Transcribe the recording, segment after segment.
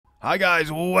Hi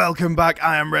guys, welcome back.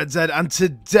 I am RedZ, and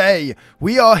today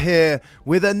we are here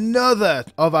with another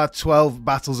of our 12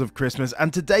 Battles of Christmas.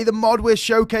 And today the mod we're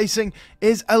showcasing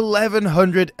is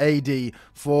 1100 AD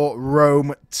for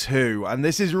Rome 2. And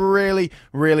this is really,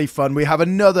 really fun. We have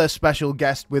another special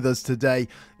guest with us today.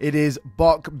 It is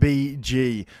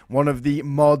Bokbg, one of the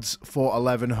mods for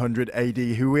 1100 AD,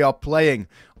 who we are playing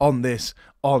on this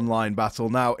online battle.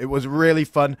 Now, it was really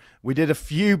fun. We did a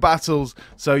few battles,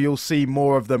 so you'll see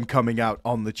more of them coming out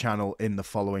on the channel in the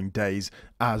following days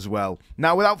as well.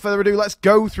 Now, without further ado, let's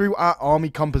go through our army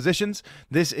compositions.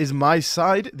 This is my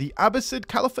side, the Abbasid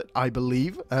Caliphate, I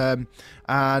believe,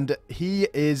 and he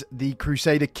is the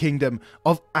Crusader Kingdom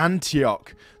of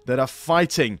Antioch that are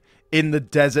fighting in the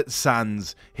desert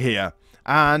sands here.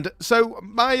 And so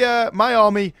my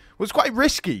army was quite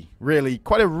risky, really,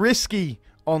 quite a risky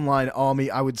online army,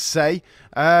 I would say,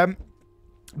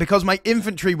 because my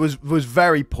infantry was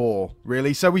very poor,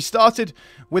 really. So we started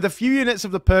with a few units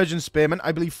of the Persian spearmen,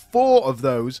 I believe 4 of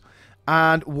those,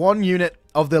 and 1 unit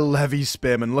of the Levy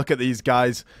spearmen. Look at these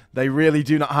guys. They really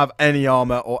do not have any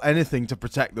armor or anything to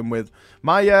protect them with.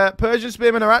 My Persian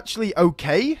spearmen are actually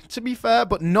okay, to be fair,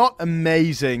 but not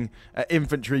amazing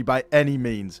infantry by any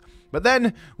means. But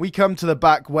then we come to the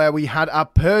back where we had our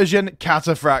Persian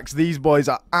cataphracts. These boys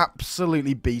are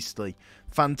absolutely beastly.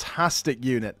 Fantastic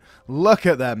unit. Look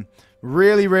at them.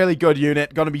 Really, really good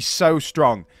unit. Going to be so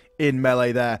strong in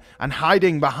melee there. And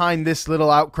hiding behind this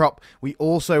little outcrop, we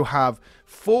also have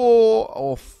 4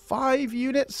 or 5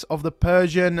 units of the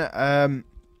Persian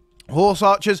horse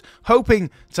archers, hoping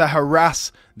to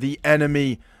harass the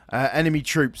enemy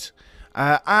troops.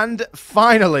 And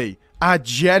finally, our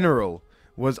general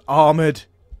was armored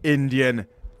Indian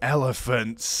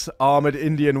elephants. Armored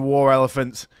Indian war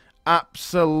elephants.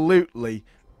 Absolutely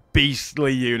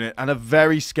beastly unit and a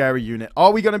very scary unit.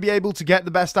 Are we going to be able to get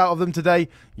the best out of them today?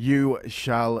 You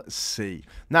shall see.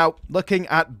 Now, looking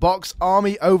at Bok's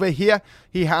army over here,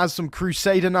 he has some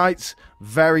Crusader Knights,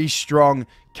 very strong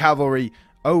cavalry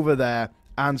over there,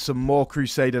 and some more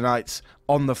Crusader Knights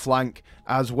on the flank,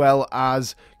 as well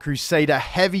as Crusader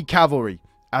heavy cavalry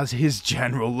as his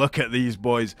general. Look at these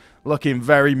boys, looking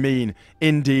very mean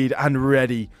indeed and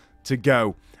ready to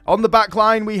go. On the back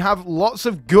line, we have lots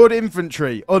of good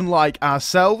infantry, unlike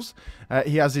ourselves.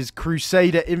 He has his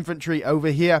Crusader infantry over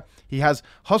here. He has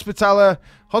Hospitalier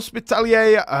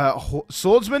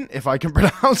swordsman, if I can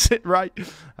pronounce it right.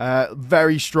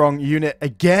 Very strong unit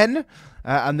again.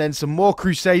 And then some more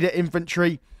Crusader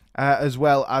infantry, as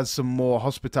well as some more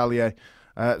Hospitalier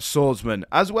swordsmen,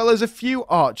 as well as a few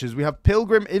archers. We have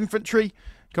Pilgrim infantry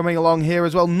coming along here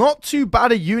as well. Not too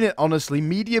bad a unit, honestly.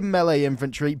 Medium melee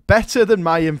infantry. Better than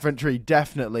my infantry,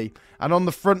 definitely. And on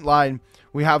the front line,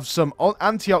 we have some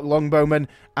Antioch longbowmen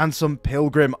and some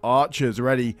Pilgrim archers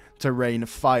ready to rain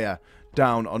fire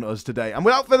down on us today. And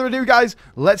without further ado, guys,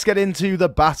 let's get into the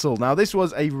battle. Now, this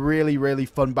was a really, really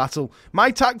fun battle.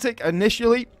 My tactic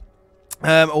initially,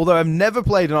 although I've never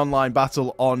played an online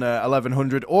battle on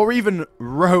 1100 or even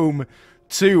Rome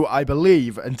 2, I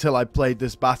believe, until I played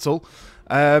this battle,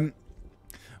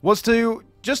 was to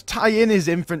just tie in his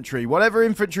infantry, whatever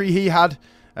infantry he had,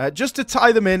 just to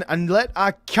tie them in and let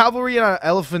our cavalry and our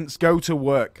elephants go to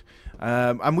work.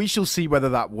 And we shall see whether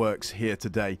that works here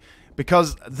today,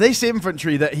 because this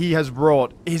infantry that he has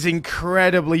brought is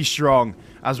incredibly strong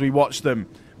as we watch them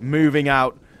moving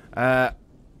out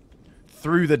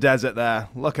through the desert there.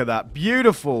 Look at that.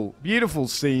 Beautiful, beautiful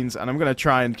scenes. And I'm going to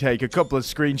try and take a couple of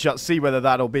screenshots, see whether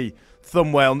that'll be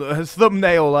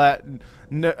thumbnail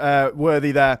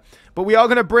worthy there. But we are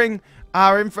going to bring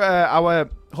our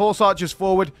horse archers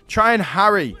forward, try and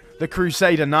harry the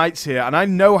Crusader Knights here. And I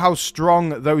know how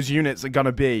strong those units are going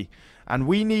to be. And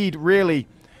we need, really,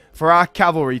 for our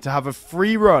cavalry to have a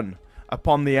free run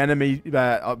upon the enemy,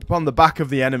 upon the back of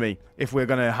the enemy, if we're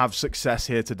going to have success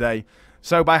here today.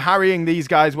 So by harrying these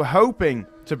guys, we're hoping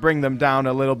to bring them down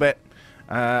a little bit,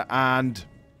 and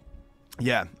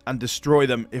destroy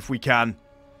them if we can.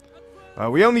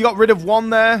 We only got rid of 1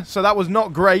 there, so that was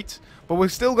not great, but we're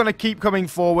still going to keep coming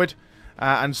forward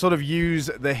and sort of use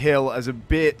the hill as a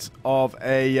bit of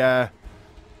a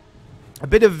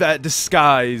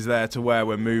disguise there to where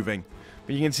we're moving.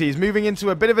 But you can see he's moving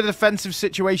into a bit of a defensive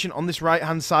situation on this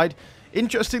right-hand side.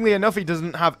 Interestingly enough, he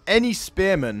doesn't have any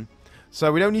spearmen, so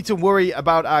we don't need to worry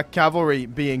about our cavalry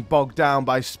being bogged down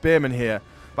by spearmen here.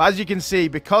 But as you can see,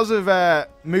 because of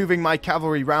moving my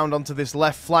cavalry round onto this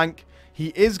left flank, he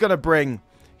is going to bring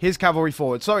his cavalry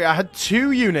forward. Sorry, I had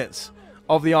 2 units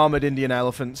of the armored Indian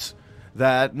elephants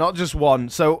there, not just 1.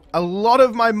 So a lot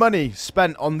of my money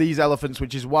spent on these elephants,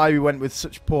 which is why we went with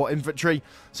such poor infantry.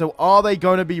 So are they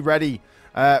going to be ready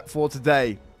for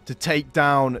today? to take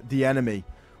down the enemy.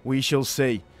 We shall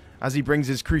see as he brings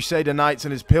his Crusader Knights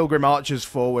and his Pilgrim Archers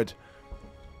forward.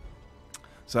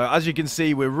 So as you can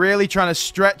see, we're really trying to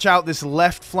stretch out this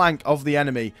left flank of the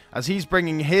enemy as he's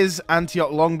bringing his Antioch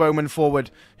Longbowmen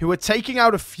forward, who are taking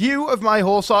out a few of my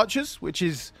Horse Archers, which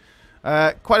is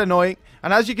quite annoying.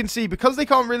 And as you can see, because they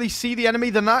can't really see the enemy,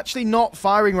 they're actually not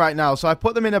firing right now. So I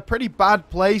put them in a pretty bad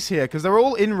place here because they're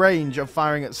all in range of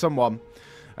firing at someone.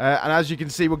 And as you can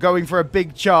see, we're going for a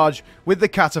big charge with the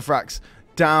Cataphracts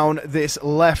down this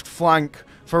left flank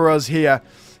for us here.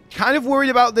 Kind of worried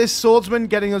about this swordsman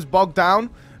getting us bogged down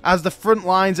as the front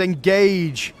lines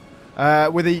engage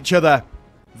with each other.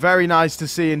 Very nice to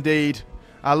see indeed.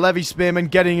 Our Levy Spearman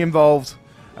getting involved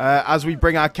as we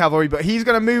bring our cavalry. But he's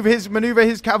going to maneuver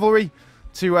his cavalry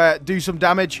to do some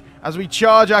damage as we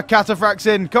charge our Cataphracts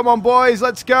in. Come on, boys,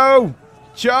 let's go.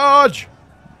 Charge.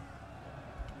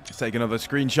 Let's take another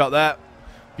screenshot there.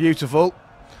 Beautiful.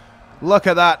 Look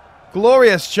at that.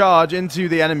 Glorious charge into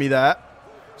the enemy there.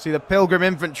 See the Pilgrim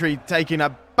Infantry taking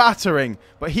a battering.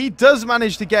 But he does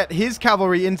manage to get his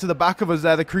cavalry into the back of us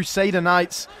there, the Crusader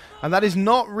Knights. And that is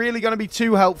not really going to be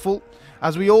too helpful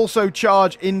as we also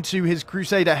charge into his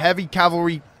Crusader Heavy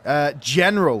Cavalry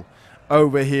General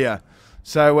over here.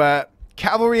 So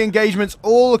cavalry engagements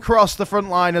all across the front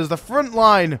line as the front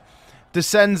line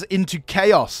descends into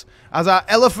chaos. As our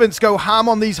elephants go ham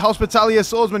on these Hospitalia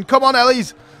swordsmen. Come on,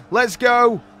 Ellies. Let's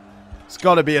go. It's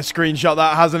got to be a screenshot,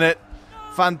 that, hasn't it?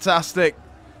 Fantastic.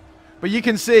 But you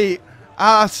can see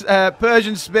our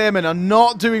Persian spearmen are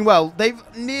not doing well. They've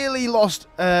nearly lost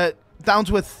down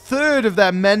to a third of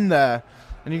their men there.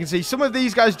 And you can see some of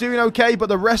these guys doing okay, but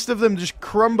the rest of them just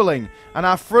crumbling. And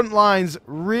our front lines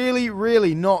really,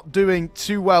 really not doing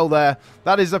too well there.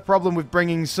 That is the problem with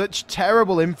bringing such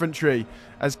terrible infantry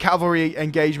as cavalry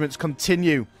engagements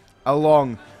continue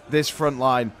along this front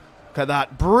line. Look at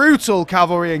that. Brutal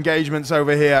cavalry engagements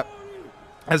over here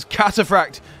as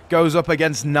Cataphract goes up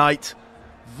against Knight.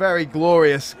 Very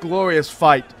glorious, glorious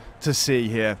fight to see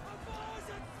here.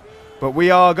 But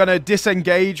we are going to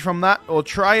disengage from that or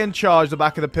try and charge the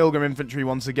back of the Pilgrim Infantry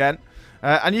once again.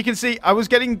 And you can see I was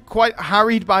getting quite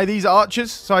harried by these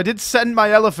archers, so I did send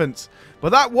my elephants.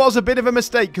 But that was a bit of a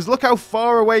mistake because look how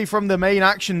far away from the main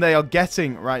action they are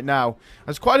getting right now.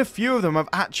 As quite a few of them have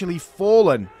actually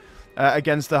fallen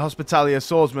against the Hospitalia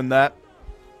swordsmen there.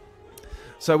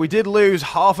 So we did lose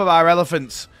half of our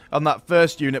elephants on that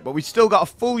first unit, but we still got a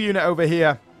full unit over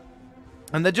here.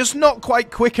 And they're just not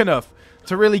quite quick enough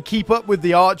to really keep up with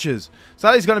the archers. So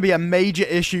that is going to be a major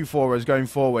issue for us going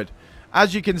forward.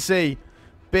 As you can see,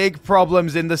 big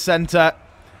problems in the center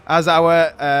as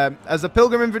the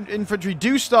Pilgrim Infantry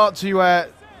do start to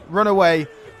run away.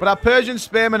 But our Persian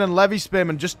Spearmen and Levy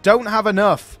Spearmen just don't have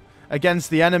enough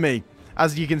against the enemy.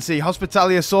 As you can see,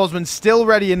 Hospitalia Swordsmen still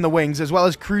ready in the wings, as well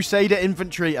as Crusader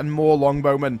Infantry and more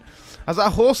Longbowmen. As our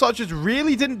Horse Archers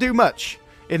really didn't do much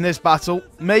in this battle.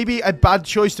 Maybe a bad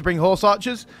choice to bring Horse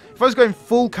Archers. If I was going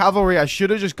full cavalry, I should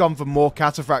have just gone for more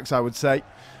Cataphracts, I would say.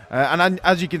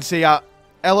 As you can see, our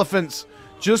elephants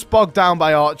just bogged down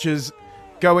by archers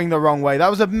going the wrong way. That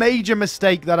was a major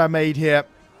mistake that I made here.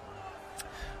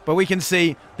 But we can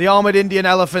see the armored Indian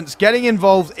elephants getting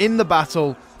involved in the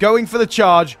battle, going for the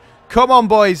charge. Come on,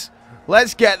 boys.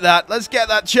 Let's get that. Let's get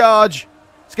that charge.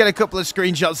 Let's get a couple of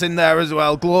screenshots in there as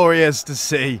well. Glorious to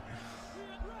see.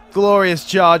 Glorious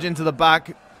charge into the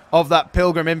back of that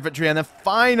Pilgrim Infantry. And then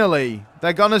finally,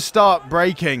 they're going to start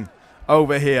breaking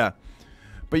over here.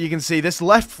 But you can see this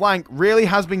left flank really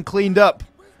has been cleaned up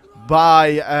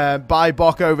by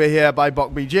Bok over here, by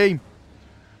Bokbg.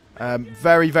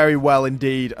 Very, very well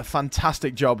indeed. A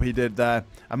fantastic job he did there.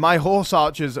 And my Horse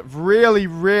Archers have really,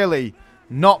 really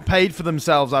not paid for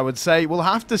themselves, I would say. We'll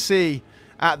have to see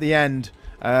at the end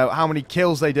how many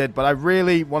kills they did, but I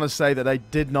really want to say that they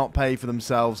did not pay for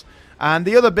themselves. And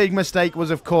the other big mistake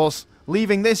was, of course,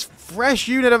 leaving this fresh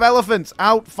unit of elephants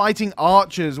out fighting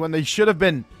archers when they should have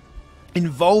been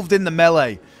involved in the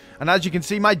melee. And as you can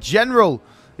see, my general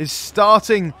is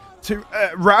starting to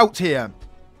rout here.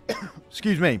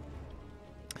 Excuse me.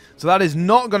 So that is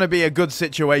not going to be a good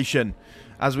situation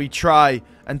as we try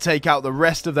and take out the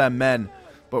rest of their men.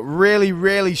 But really,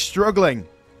 really struggling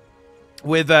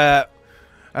with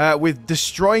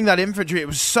destroying that infantry. It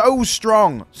was so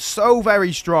strong, so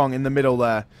very strong in the middle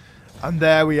there. And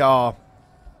there we are.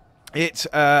 It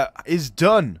is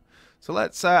done. So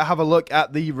let's have a look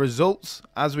at the results,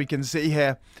 as we can see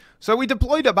here. So we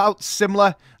deployed about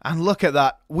similar, and look at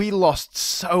that. We lost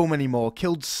so many more,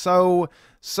 killed so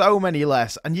many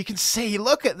less. And you can see,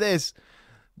 look at this.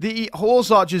 The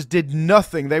Horse Archers did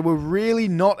nothing. They were really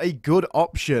not a good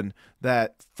option there.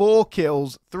 4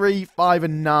 kills, 3, 5,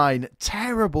 and 9.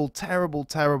 Terrible, terrible,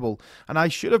 terrible. And I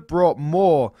should have brought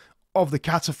more of the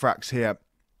cataphracts here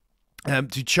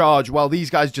to charge while these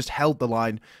guys just held the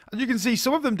line. As you can see,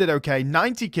 some of them did okay.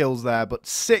 90 kills there, but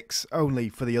 6 only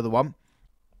for the other one.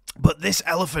 But this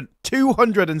elephant,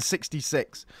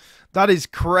 266. That is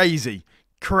crazy.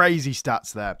 Crazy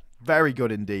stats there. Very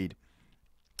good indeed.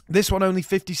 This one only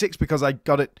 56 because I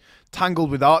got it tangled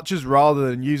with archers rather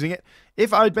than using it.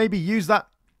 If I'd maybe used that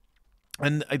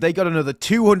and they got another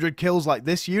 200 kills like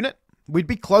this unit, we'd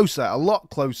be closer, a lot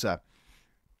closer.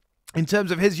 In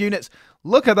terms of his units,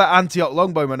 look at that Antioch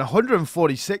longbowman,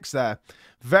 146 there.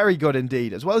 Very good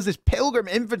indeed. As well as this pilgrim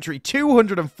infantry,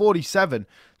 247.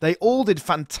 They all did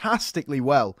fantastically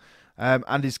well.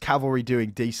 And his cavalry doing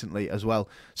decently as well.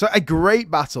 So a great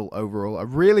battle overall, a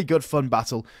really good fun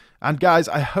battle. And guys,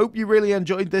 I hope you really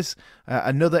enjoyed this,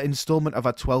 another installment of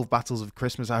our 12 Battles of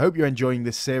Christmas. I hope you're enjoying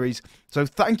this series. So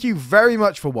thank you very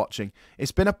much for watching.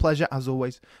 It's been a pleasure as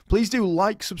always. Please do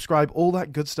like, subscribe, all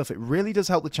that good stuff. It really does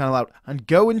help the channel out. And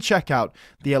go and check out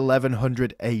the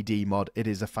 1100 AD mod. It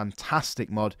is a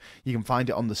fantastic mod. You can find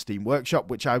it on the Steam Workshop,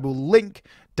 which I will link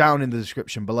down in the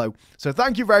description below. So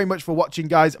thank you very much for watching,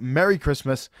 guys. Merry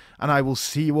Christmas, and I will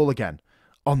see you all again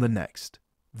on the next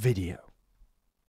video.